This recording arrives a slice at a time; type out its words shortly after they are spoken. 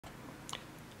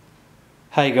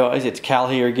Hey guys, it's Cal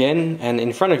here again, and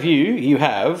in front of you, you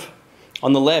have,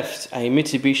 on the left, a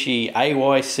Mitsubishi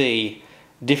AYC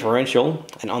differential,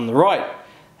 and on the right,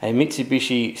 a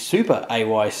Mitsubishi Super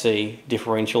AYC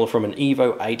differential from an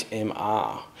Evo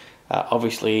 8MR.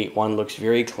 Obviously, one looks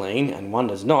very clean and one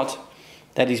does not.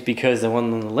 That is because the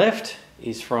one on the left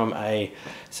is from a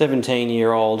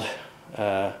 17-year-old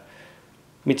Mitsubishi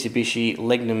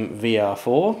Legnum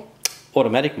VR4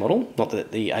 automatic model, not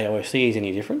that the AYC is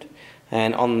any different.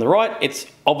 And on the right, it's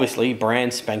obviously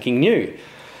brand spanking new.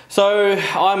 So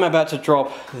I'm about to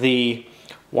drop the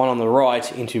one on the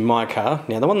right into my car.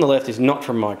 Now the one on the left is not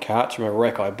from my car, it's from a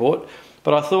wreck I bought.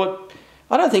 But I thought,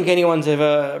 I don't think anyone's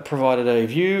ever provided a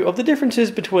view of the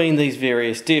differences between these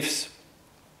various diffs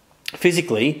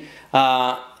physically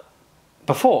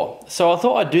before. So I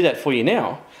thought I'd do that for you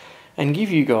now and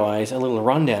give you guys a little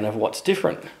rundown of what's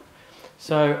different.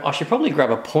 So I should probably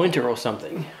grab a pointer or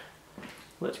something.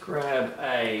 Let's grab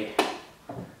a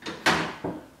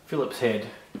Phillips head.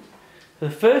 The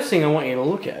first thing I want you to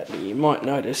look at, you might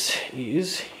notice,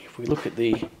 is if we look at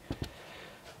the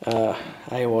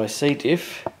AYC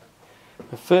diff,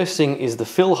 the first thing is the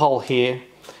fill hole here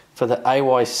for the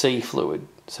AYC fluid.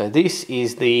 So this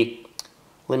is the,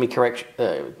 let me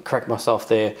correct myself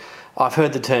there, I've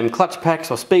heard the term clutch packs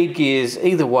or speed gears.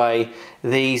 Either way,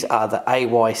 these are the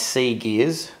AYC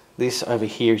gears. This over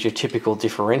here is your typical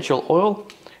differential oil.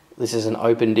 This is an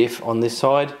open diff on this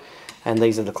side, and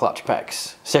these are the clutch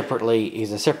packs. Separately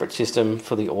is a separate system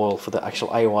for the oil for the actual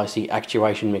AYC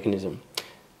actuation mechanism.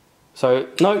 So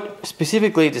note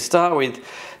specifically to start with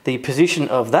the position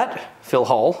of that fill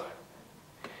hole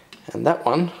and that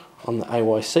one on the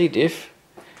AYC diff,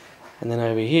 and then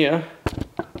over here,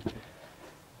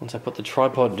 once I put the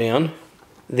tripod down,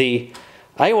 the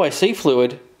AYC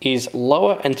fluid is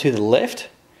lower and to the left,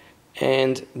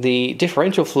 and the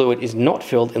differential fluid is not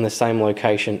filled in the same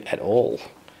location at all.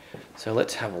 So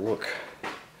let's have a look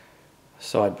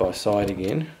side by side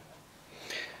again.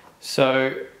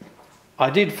 So I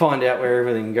did find out where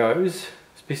everything goes,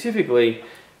 specifically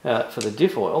for the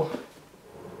diff oil.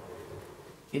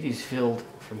 It is filled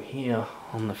from here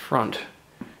on the front,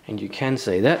 and you can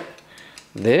see that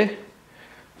there,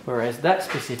 whereas that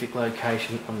specific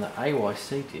location on the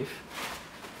AYC diff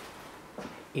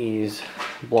is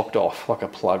blocked off like a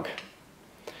plug.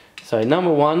 So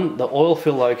number one, the oil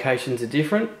fill locations are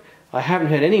different. I haven't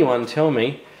heard anyone tell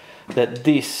me that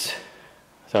this,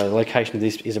 so the location of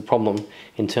this is a problem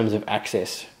in terms of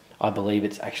access. I believe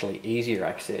it's actually easier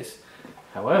access.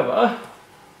 However,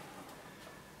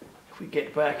 if we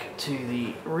get back to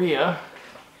the rear,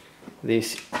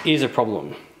 this is a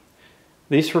problem.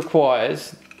 This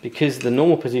requires, because the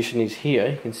normal position is here,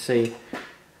 you can see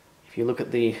if you look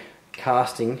at the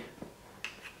casting,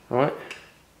 right?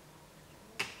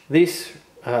 This,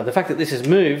 the fact that this is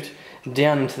moved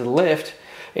down and to the left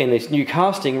in this new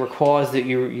casting requires that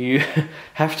you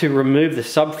have to remove the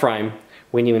subframe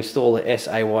when you install the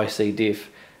S-AYC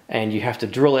diff, and you have to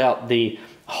drill out the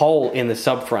hole in the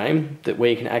subframe that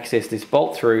where you can access this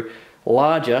bolt through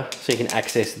larger, so you can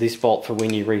access this bolt for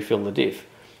when you refill the diff.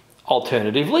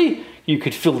 Alternatively, you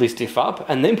could fill this diff up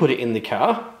and then put it in the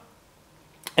car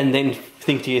and then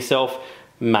think to yourself,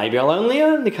 maybe I'll only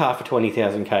own the car for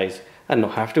 20,000 Ks and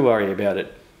not have to worry about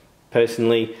it.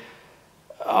 Personally,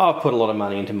 I've put a lot of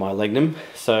money into my Legnum,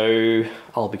 so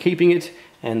I'll be keeping it,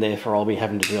 and therefore I'll be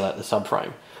having to drill out the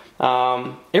subframe.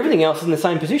 Everything else is in the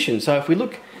same position, so if we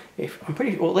look, I'm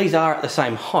pretty well, these are at the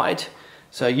same height,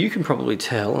 so you can probably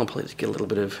tell, I'll probably just get a little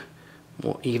bit of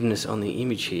more evenness on the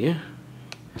image here.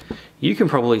 You can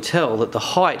probably tell that the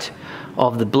height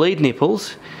of the bleed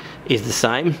nipples is the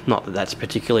same, not that that's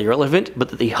particularly relevant, but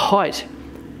that the height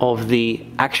of the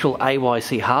actual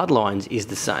AYC hard lines is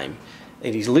the same.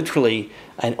 It is literally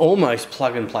an almost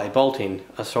plug and play bolt in,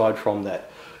 aside from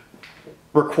that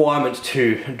requirement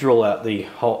to drill out the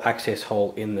whole access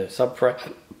hole in the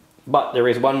subframe. But there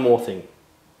is one more thing.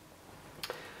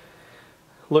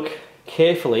 Look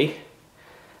carefully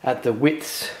at the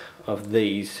widths of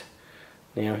these.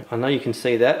 Now, I know you can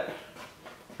see that.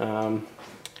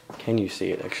 Can you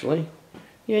see it actually?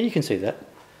 Yeah, you can see that.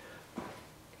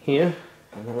 Here,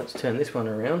 and then let's turn this one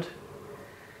around,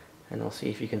 and I'll see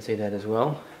if you can see that as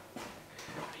well.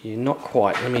 You're not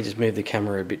quite. Let me just move the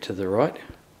camera a bit to the right.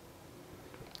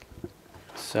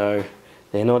 So,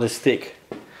 they're not as thick.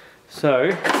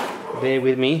 So, bear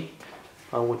with me.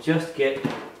 I will just get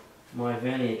my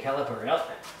vernier caliper out,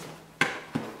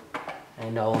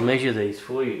 and I'll measure these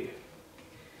for you.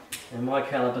 And my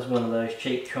caliper is one of those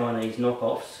cheap Chinese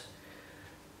knockoffs.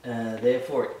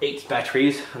 Therefore it eats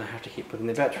batteries, and I have to keep putting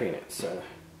the battery in it. So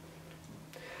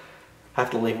have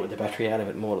to leave it with the battery out of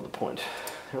it, more to the point.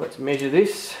 Now let's measure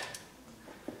this.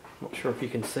 Not sure if you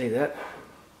can see that.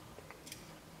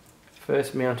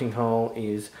 First mounting hole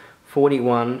is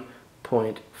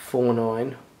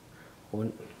 41.49,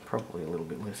 or probably a little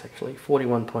bit less actually,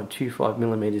 41.25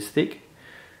 millimeters thick.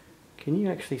 Can you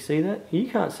actually see that? You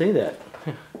can't see that.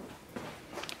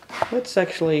 Let's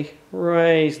actually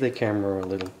raise the camera a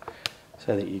little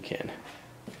so that you can.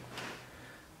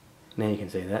 Now you can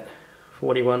see that.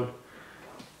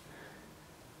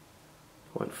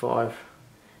 41.5.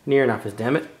 Near enough as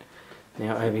damn it.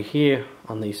 Now over here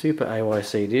on the Super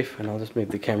AYC diff, and I'll just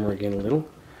move the camera again a little.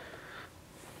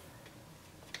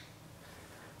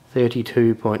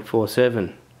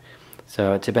 32.47.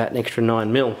 So it's about an extra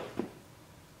 9 mil.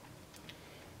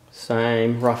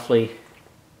 Same roughly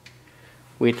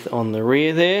width on the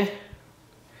rear there.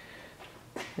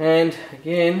 And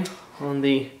again on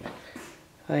the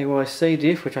AYC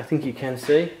diff, which I think you can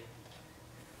see.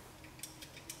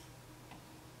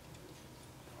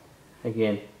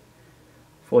 Again,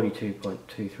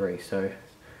 42.23, so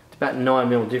it's about 9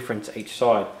 mil difference each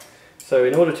side. So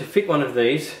in order to fit one of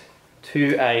these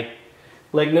to a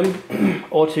Legnum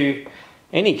or to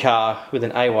any car with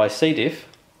an AYC diff,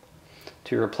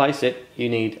 to replace it you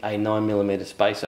need a 9mm spacer.